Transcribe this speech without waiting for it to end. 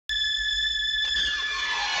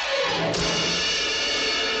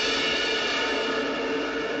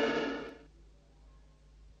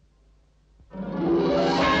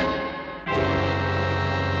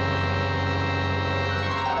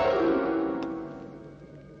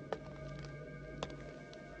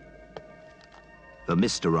The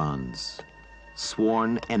Mysterons,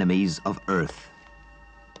 sworn enemies of Earth,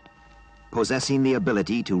 possessing the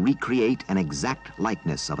ability to recreate an exact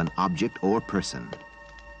likeness of an object or person.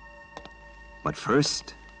 But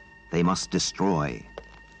first, they must destroy.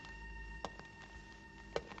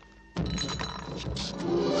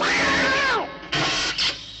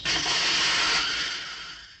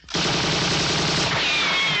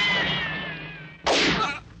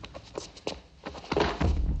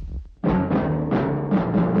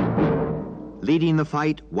 Leading the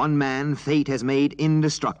fight, one man fate has made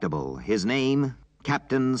indestructible. His name,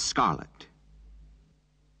 Captain Scarlet.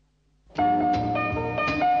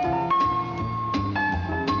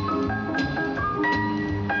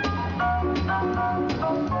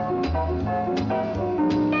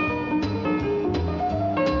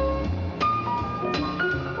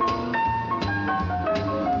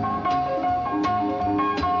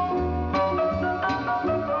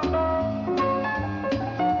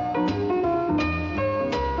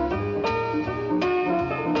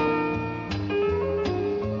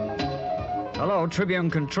 Hello, Tribune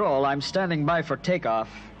Control. I'm standing by for takeoff.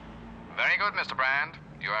 Very good, Mr. Brand.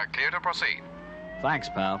 You are clear to proceed. Thanks,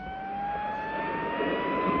 pal.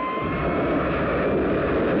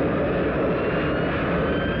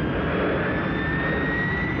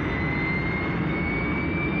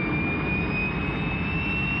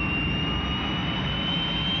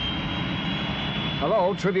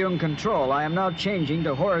 Hello, Tribune Control. I am now changing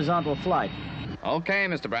to horizontal flight. Okay,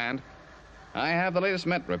 Mr. Brand. I have the latest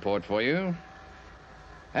Met report for you.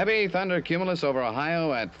 Heavy thunder cumulus over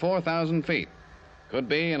Ohio at 4,000 feet. Could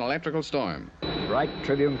be an electrical storm. Right,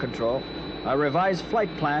 Tribune Control. A revised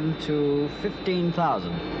flight plan to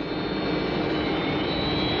 15,000.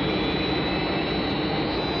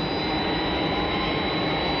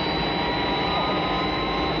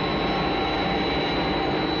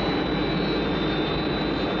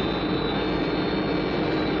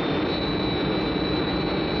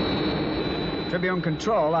 Tribune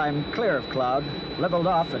Control, I'm clear of cloud, leveled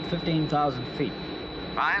off at 15,000 feet.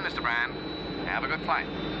 Fine, Mr. Brand. Have a good flight.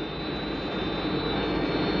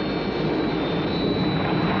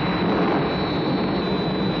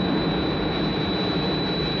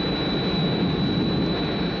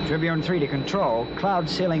 Tribune 3 to Control, cloud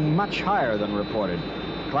ceiling much higher than reported,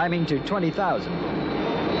 climbing to 20,000.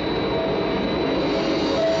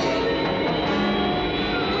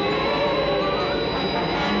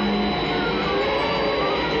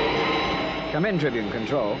 Come in, Tribune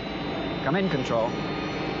Control. Come in, Control.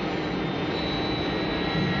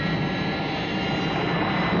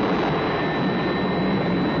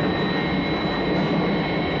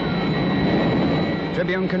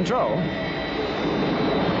 Tribune Control.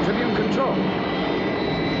 Tribune Control.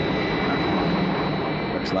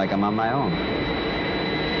 Looks like I'm on my own.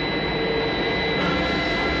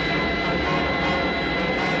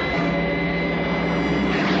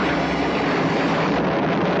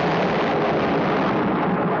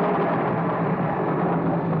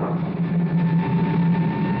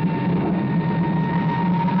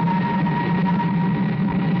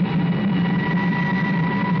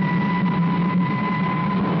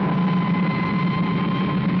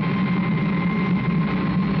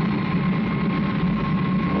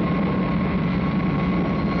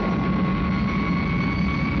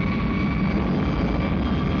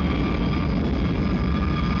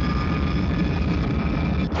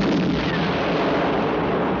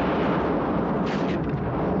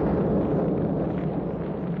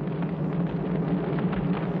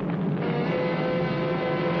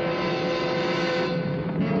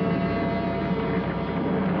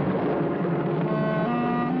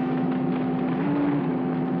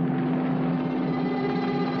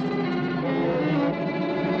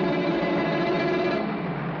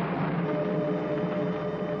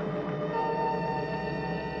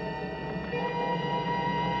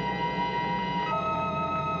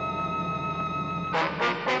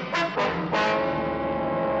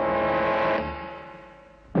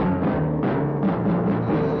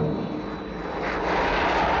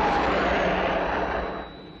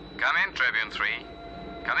 Tribune 3.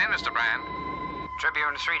 Come in, Mr. Brand.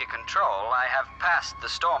 Tribune 3 to Control, I have passed the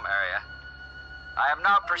storm area. I am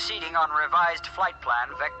now proceeding on revised flight plan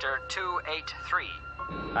Vector 283.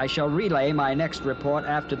 I shall relay my next report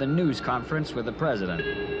after the news conference with the President.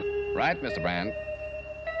 Right, Mr. Brand.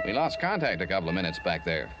 We lost contact a couple of minutes back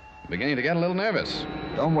there. Beginning to get a little nervous.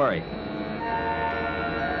 Don't worry.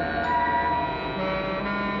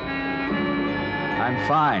 I'm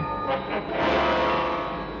fine.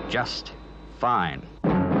 Just fine.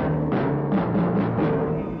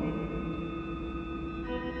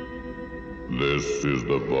 This is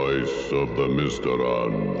the voice of the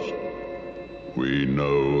Mysterons. We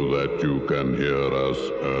know that you can hear us,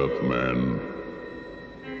 Earthmen.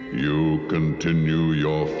 You continue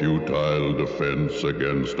your futile defense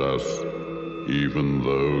against us, even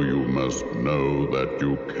though you must know that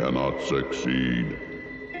you cannot succeed.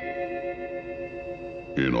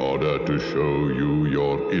 In order to show you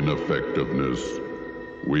your ineffectiveness,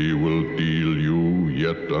 we will deal you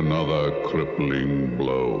yet another crippling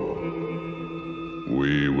blow.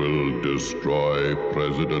 We will destroy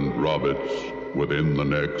President Roberts within the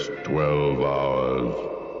next 12 hours.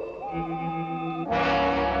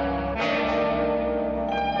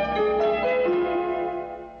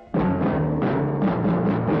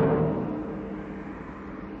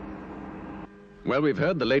 Well, we've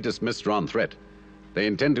heard the latest Mysteron threat. They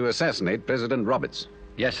intend to assassinate President Roberts.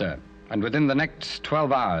 Yes, sir. And within the next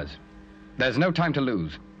 12 hours. There's no time to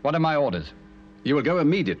lose. What are my orders? You will go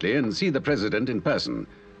immediately and see the president in person.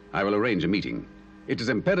 I will arrange a meeting. It is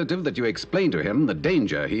imperative that you explain to him the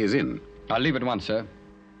danger he is in. I'll leave at once, sir.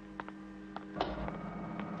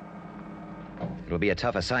 It'll be a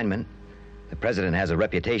tough assignment. The president has a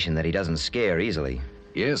reputation that he doesn't scare easily.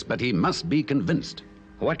 Yes, but he must be convinced.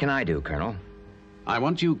 What can I do, Colonel? I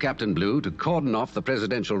want you, Captain Blue, to cordon off the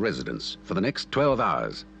presidential residence for the next 12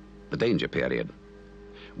 hours, the danger period.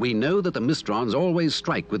 We know that the Mysterons always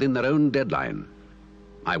strike within their own deadline.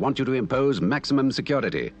 I want you to impose maximum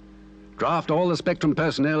security. Draft all the Spectrum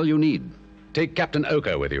personnel you need. Take Captain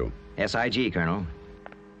Oka with you. SIG, Colonel.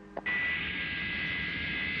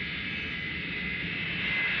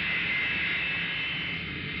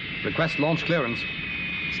 Request launch clearance.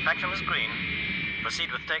 Spectrum is green. Proceed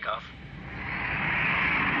with takeoff.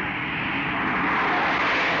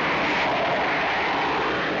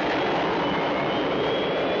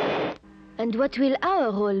 And what will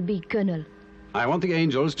our role be, Colonel? I want the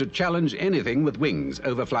Angels to challenge anything with wings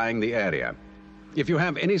overflying the area. If you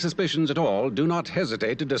have any suspicions at all, do not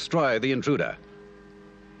hesitate to destroy the intruder.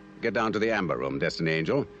 Get down to the Amber Room, Destiny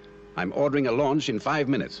Angel. I'm ordering a launch in 5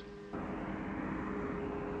 minutes.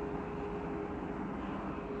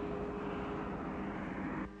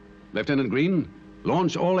 Lieutenant Green,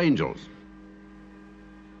 launch all Angels.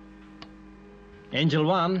 Angel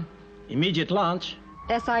 1, immediate launch.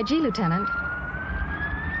 SIG, Lieutenant.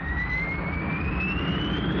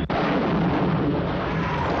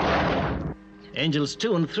 Angels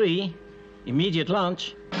 2 and 3, immediate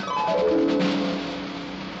launch.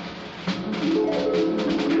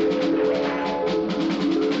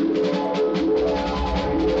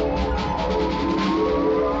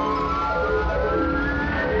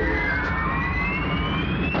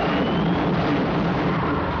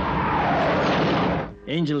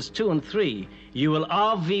 Angels 2 and 3, you will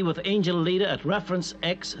RV with Angel Leader at reference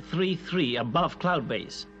X33 above Cloud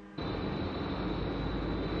Base.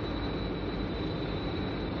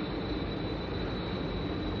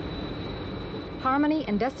 Harmony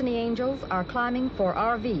and Destiny Angels are climbing for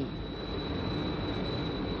RV.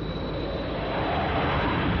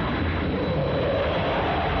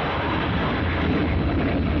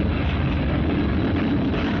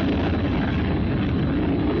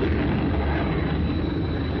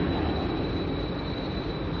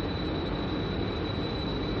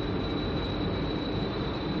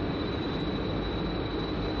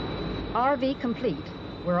 RV complete.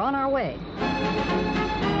 We're on our way.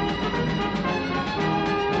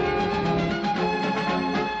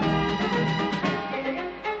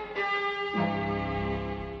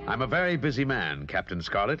 I'm a very busy man, Captain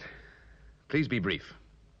Scarlet. Please be brief.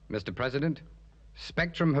 Mr. President,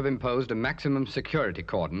 Spectrum have imposed a maximum security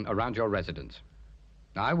cordon around your residence.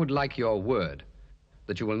 I would like your word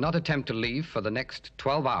that you will not attempt to leave for the next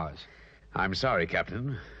 12 hours. I'm sorry,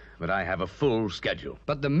 Captain, but I have a full schedule.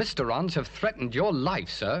 But the Mysterons have threatened your life,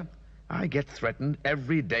 sir. I get threatened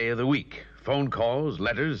every day of the week. Phone calls,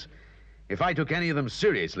 letters. If I took any of them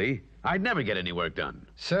seriously, I'd never get any work done.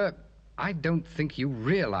 Sir, I don't think you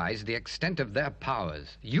realize the extent of their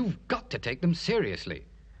powers. You've got to take them seriously.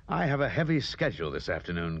 I have a heavy schedule this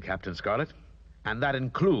afternoon, Captain Scarlet, and that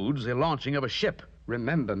includes the launching of a ship.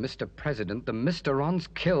 Remember, Mr. President, the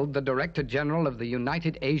Mysterons killed the Director General of the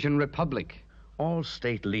United Asian Republic. All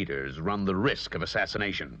state leaders run the risk of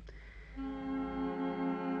assassination.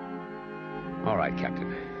 All right,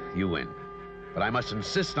 Captain, you win. But I must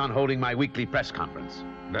insist on holding my weekly press conference.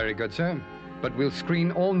 Very good, sir. But we'll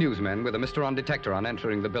screen all newsmen with a Mysteron detector on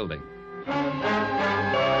entering the building.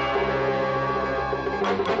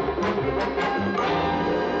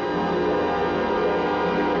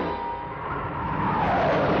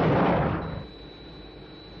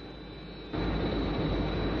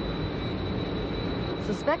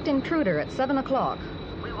 Suspect intruder at 7 o'clock.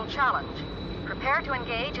 We will challenge. Prepare to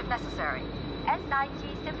engage if necessary.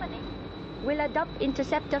 SIG Symphony will adopt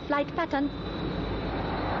interceptor flight pattern.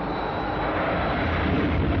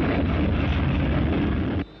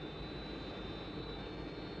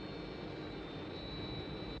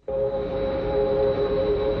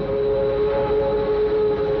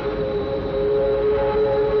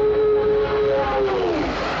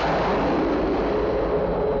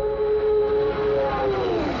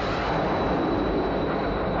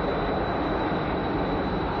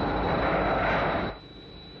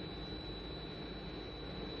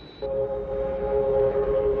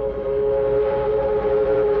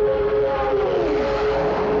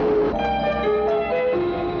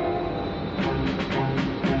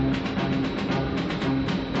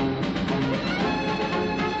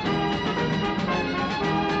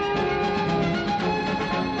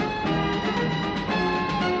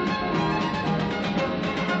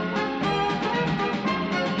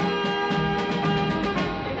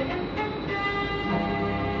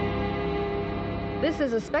 This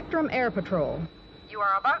is a Spectrum Air Patrol. You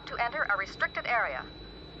are about to enter a restricted area.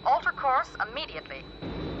 Alter course immediately.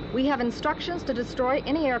 We have instructions to destroy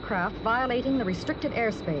any aircraft violating the restricted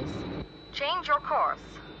airspace. Change your course.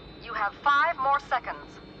 You have 5 more seconds.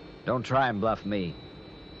 Don't try and bluff me.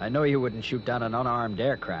 I know you wouldn't shoot down an unarmed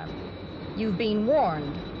aircraft. You've been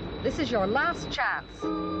warned. This is your last chance.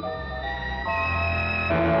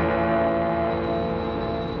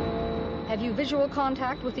 Have you visual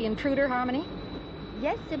contact with the intruder, Harmony?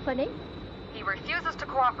 Yes, Symphony. He refuses to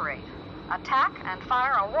cooperate. Attack and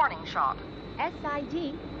fire a warning shot.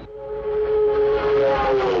 SIG.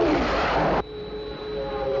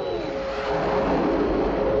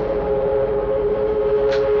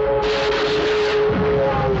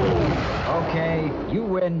 Okay, you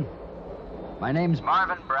win. My name's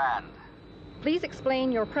Marvin Brand. Please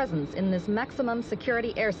explain your presence in this maximum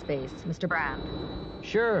security airspace, Mr. Brand.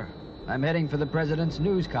 Sure. I'm heading for the President's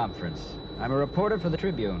news conference. I'm a reporter for the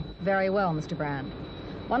Tribune. Very well, Mr. Brand.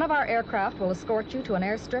 One of our aircraft will escort you to an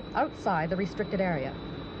airstrip outside the restricted area.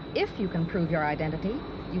 If you can prove your identity,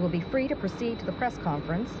 you will be free to proceed to the press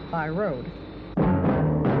conference by road.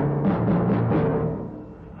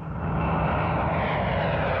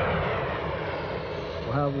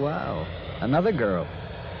 Wow. Another girl.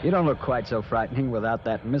 You don't look quite so frightening without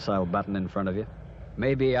that missile button in front of you.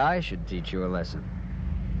 Maybe I should teach you a lesson.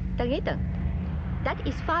 Targeter, that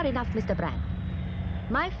is far enough, Mr. Brand.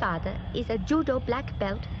 My father is a judo black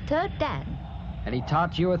belt, 3rd Dan. And he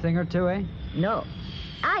taught you a thing or two, eh? No,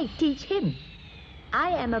 I teach him. I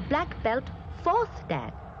am a black belt, 4th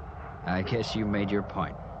Dan. I guess you made your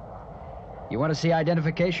point. You want to see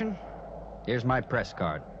identification? Here's my press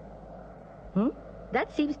card.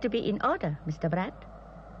 That seems to be in order, Mr. Brand.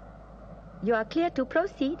 You are clear to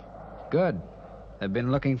proceed. Good. I've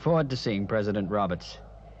been looking forward to seeing President Roberts.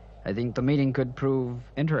 I think the meeting could prove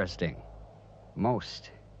interesting.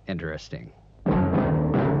 Most interesting.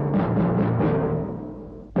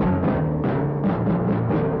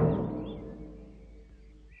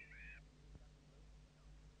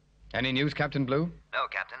 Any news, Captain Blue? No,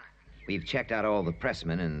 Captain. We've checked out all the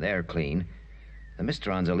pressmen, and they're clean. The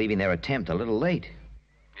Mysterons are leaving their attempt a little late.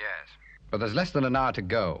 Yes. But there's less than an hour to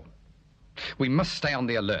go. We must stay on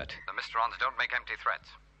the alert. The Mysterons don't make empty threats.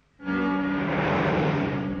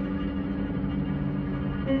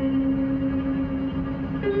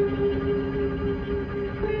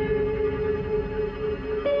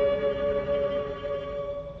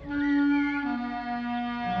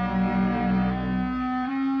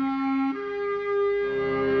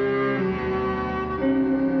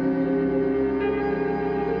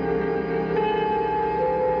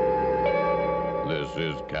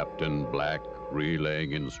 This is Captain Black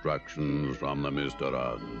relaying instructions from the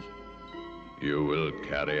Mysterons. You will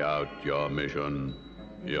carry out your mission.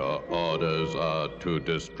 Your orders are to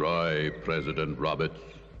destroy President Roberts.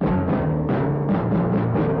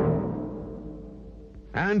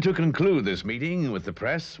 And to conclude this meeting with the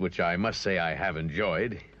press, which I must say I have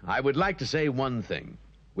enjoyed, I would like to say one thing.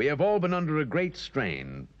 We have all been under a great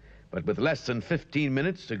strain, but with less than 15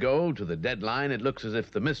 minutes to go to the deadline, it looks as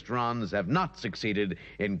if the Mysterons have not succeeded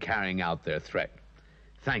in carrying out their threat.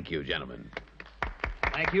 Thank you, gentlemen.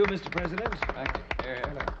 Thank you, Mr. President. Thank you.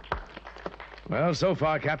 Well, so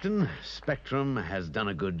far, Captain, Spectrum has done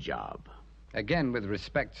a good job. Again, with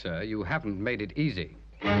respect, sir, you haven't made it easy.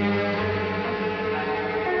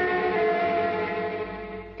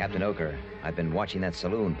 Captain Oker, I've been watching that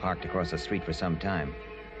saloon parked across the street for some time.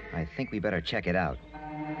 I think we better check it out.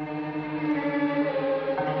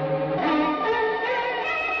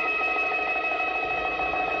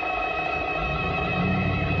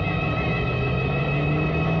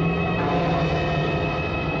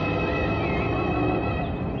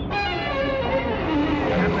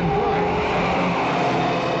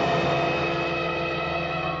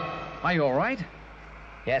 Are you all right?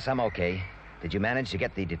 Yes, I'm okay. Did you manage to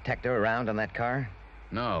get the detector around on that car?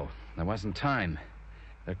 No, there wasn't time.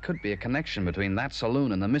 There could be a connection between that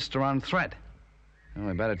saloon and the Mysteron threat. Well,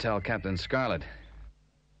 we better tell Captain Scarlet.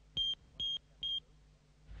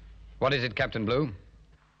 What is it, Captain Blue?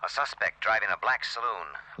 A suspect driving a black saloon.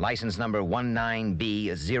 License number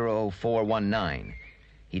 19B0419.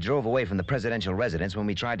 He drove away from the presidential residence when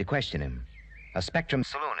we tried to question him. A Spectrum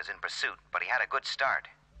saloon is in pursuit, but he had a good start.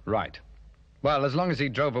 Right. Well, as long as he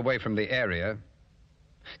drove away from the area,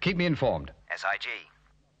 keep me informed. SIG.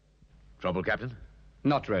 Trouble, Captain?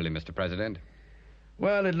 Not really, Mr. President.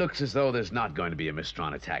 Well, it looks as though there's not going to be a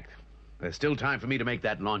Mysteron attack. There's still time for me to make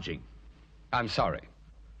that launching. I'm sorry.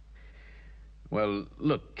 Well,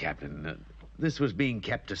 look, Captain, this was being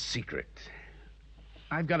kept a secret.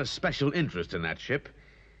 I've got a special interest in that ship.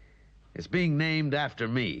 It's being named after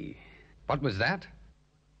me. What was that?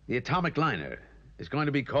 The atomic liner is going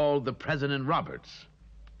to be called the President Roberts.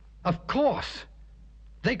 Of course.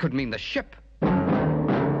 They could mean the ship.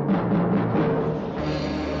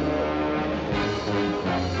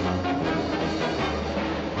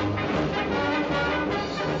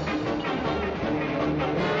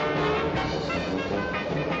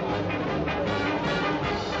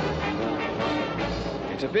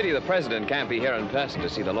 It's a pity the president can't be here in person to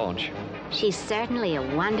see the launch. She's certainly a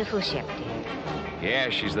wonderful ship, dear.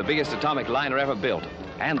 Yeah, she's the biggest atomic liner ever built,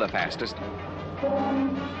 and the fastest.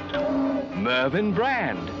 Mervyn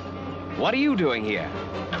Brand, what are you doing here?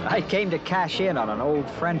 I came to cash in on an old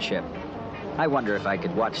friendship. I wonder if I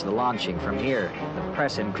could watch the launching from here. The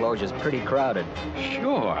press enclosure's pretty crowded.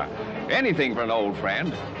 Sure. Anything for an old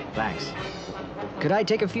friend. Thanks. Could I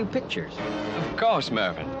take a few pictures? Of course,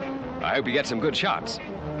 Mervyn. I hope you get some good shots.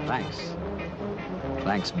 Thanks.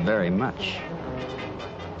 Thanks very much.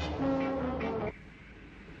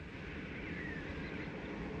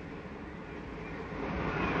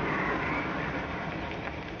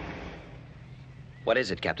 What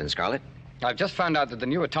is it, Captain Scarlet? I've just found out that the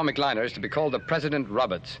new atomic liner is to be called the President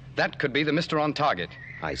Roberts. That could be the Mysteron target.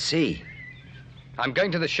 I see. I'm going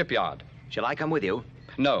to the shipyard. Shall I come with you?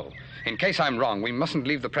 No. In case I'm wrong, we mustn't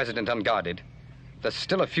leave the President unguarded. There's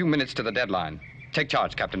still a few minutes to the deadline. Take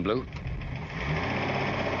charge, Captain Blue.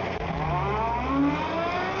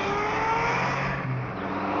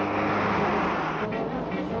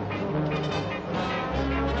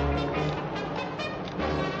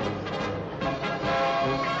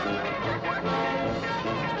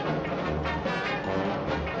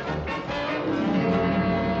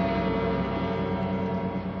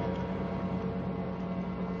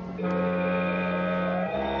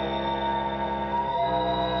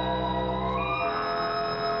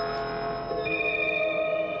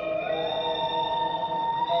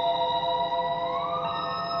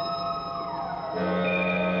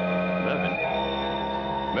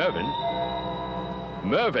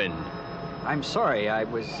 Mervyn! I'm sorry, I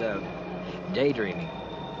was, daydreaming.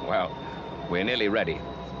 Well, we're nearly ready.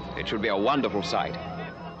 It should be a wonderful sight.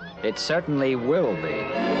 It certainly will be.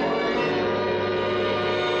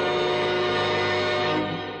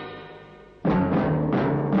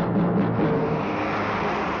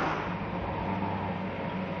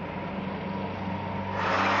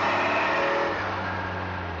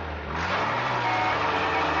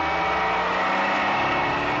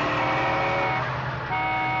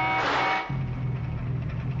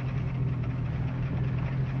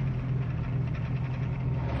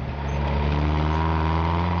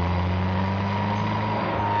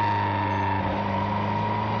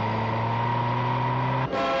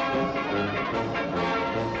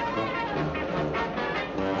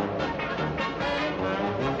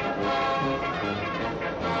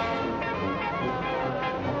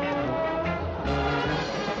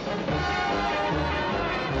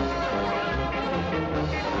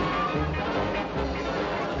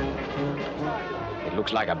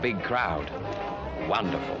 Looks like a big crowd.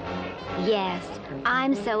 Wonderful. Yes,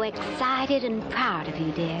 I'm so excited and proud of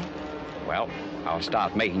you, dear. Well, I'll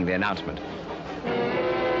start making the announcement.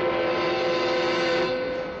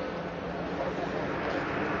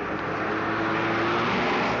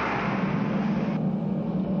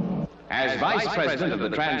 As Vice President of the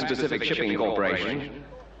Trans-Pacific Shipping Corporation,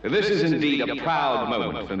 this is indeed a proud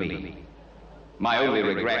moment for me. My only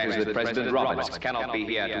regret is that President Roberts cannot be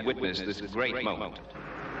here to witness this great moment.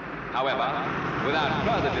 However, without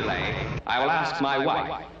further delay, I will ask my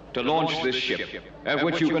wife to launch this ship, of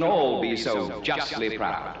which you can all be so justly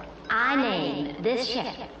proud. I name this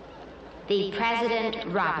ship the President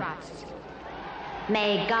Roberts.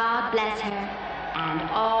 May God bless her and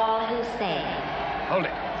all who sail. Hold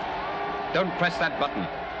it. Don't press that button.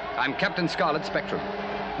 I'm Captain Scarlet Spectrum.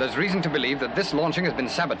 There's reason to believe that this launching has been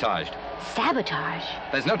sabotaged. Sabotage?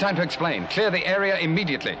 There's no time to explain. Clear the area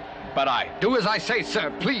immediately. But I... Do as I say,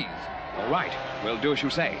 sir, please. All right. We'll do as you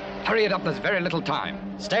say. Hurry it up. There's very little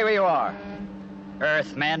time. Stay where you are.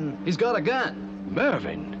 Earthmen. He's got a gun.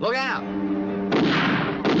 Mervyn. Look out.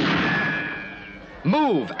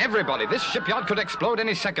 Move, everybody. This shipyard could explode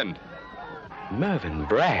any second. Mervyn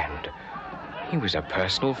Brand. He was a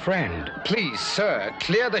personal friend. Please, sir,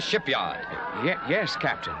 clear the shipyard. Yes,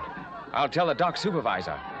 Captain. I'll tell the dock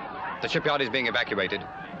supervisor. The shipyard is being evacuated.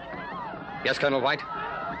 Yes, Colonel White?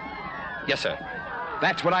 Yes, sir.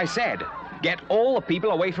 That's what I said. Get all the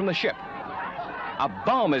people away from the ship. A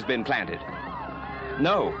bomb has been planted.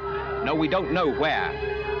 No, we don't know where.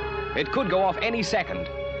 It could go off any second.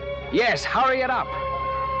 Yes, hurry it up.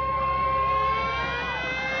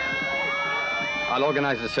 I'll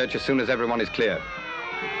organize the search as soon as everyone is clear.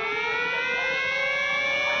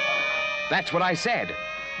 That's what I said.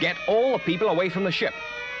 Get all the people away from the ship.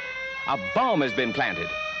 A bomb has been planted.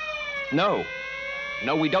 No,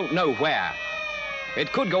 we don't know where.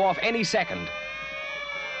 It could go off any second.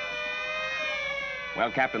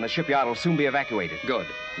 Well, Captain, the shipyard will soon be evacuated. Good.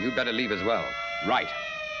 You'd better leave as well. Right.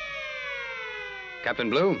 Captain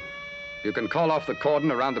Blue, you can call off the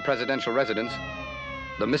cordon around the presidential residence.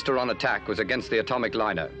 The Mysteron attack was against the atomic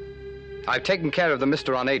liner. I've taken care of the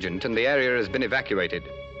Mysteron agent, and the area has been evacuated.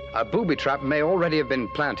 A booby trap may already have been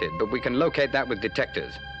planted, but we can locate that with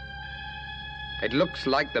detectors. It looks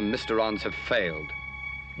like the Mysterons have failed.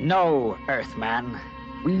 No, Earthman.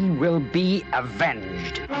 We will be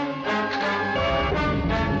avenged.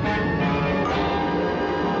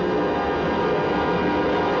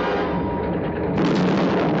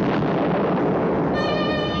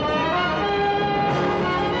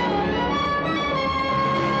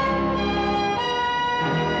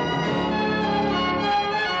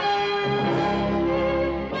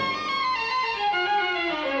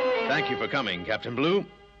 Thank you for coming, Captain Blue.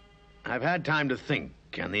 I've had time to think,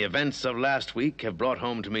 and the events of last week have brought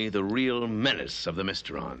home to me the real menace of the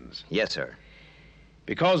Mysterons. Yes, sir.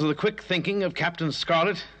 Because of the quick thinking of Captain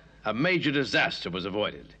Scarlet, a major disaster was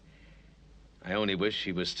avoided. I only wish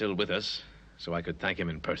he was still with us, so I could thank him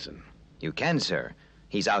in person. You can, sir.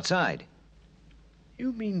 He's outside.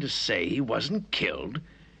 You mean to say he wasn't killed?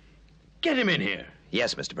 Get him in here.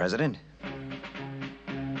 Yes, Mr. President.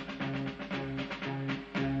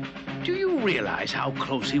 Do you realize how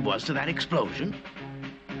close he was to that explosion?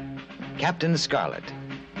 Captain Scarlet.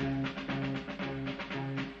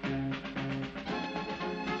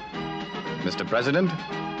 Mr. President?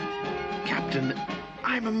 Captain,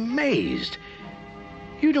 I'm amazed.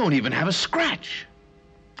 You don't even have a scratch.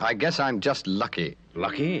 I guess I'm just lucky.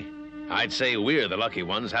 Lucky? I'd say we're the lucky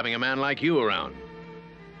ones having a man like you around.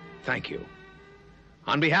 Thank you.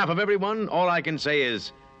 On behalf of everyone, all I can say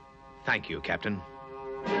is thank you, Captain.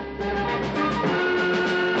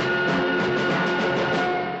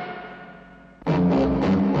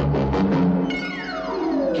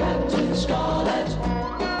 Captain Scarlet,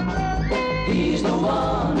 he's the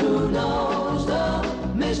one who knows the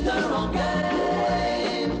Mysteron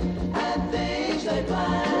game and things they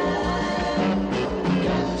plan.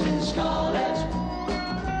 Captain Scarlet,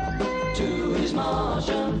 to his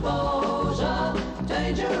Martian foes, a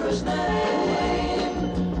dangerous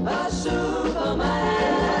name, a Superman.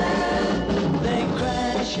 They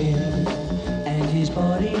crash him and his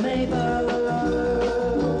body may burn.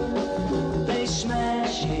 They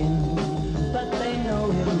smash him, but they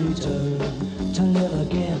know he'll return to live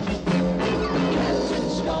again. Captain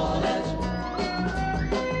Scarlet,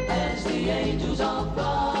 as the angels are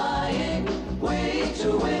flying wing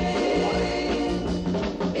to wing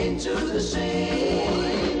into the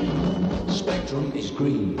sea. Spectrum is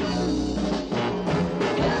green.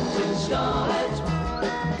 Captain Scarlet.